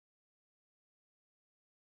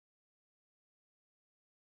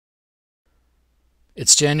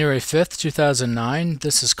It's January 5th, 2009.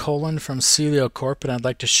 This is Colin from Celio Corp, and I'd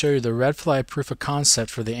like to show you the REDFLY proof of concept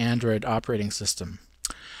for the Android operating system.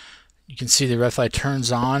 You can see the REDFLY turns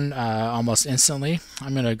on almost instantly.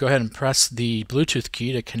 I'm going to go ahead and press the Bluetooth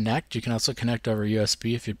key to connect. You can also connect over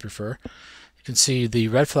USB if you'd prefer. You can see the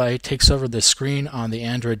REDFLY takes over the screen on the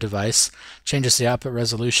Android device, changes the output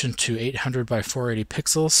resolution to 800 by 480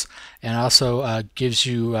 pixels, and also gives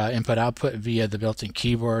you input-output via the built-in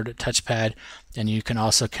keyboard, touchpad, and you can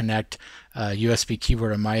also connect USB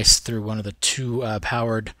keyboard and mice through one of the two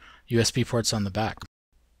powered USB ports on the back.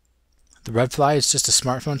 The REDFLY is just a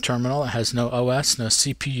smartphone terminal. It has no OS, no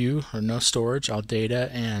CPU, or no storage. All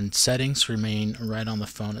data and settings remain right on the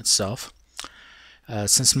phone itself.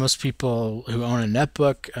 Since most people who own a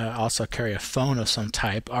netbook also carry a phone of some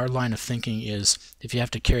type, our line of thinking is if you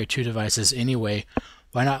have to carry two devices anyway,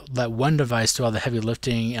 why not let one device do all the heavy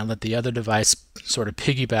lifting and let the other device sort of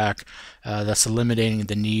piggyback, thus eliminating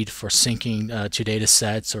the need for syncing two data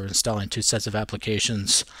sets or installing two sets of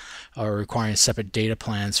applications or requiring separate data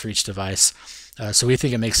plans for each device. So we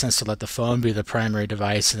think it makes sense to let the phone be the primary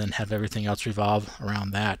device and then have everything else revolve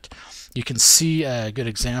around that. You can see a good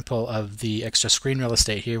example of the extra screen real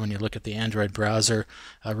estate here when you look at the Android browser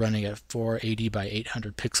running at 480 by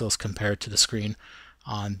 800 pixels compared to the screen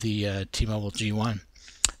on the T-Mobile G1.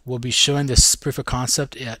 We'll be showing this proof of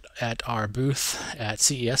concept at our booth at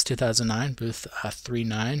CES 2009, booth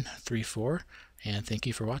 3934, and thank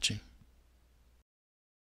you for watching.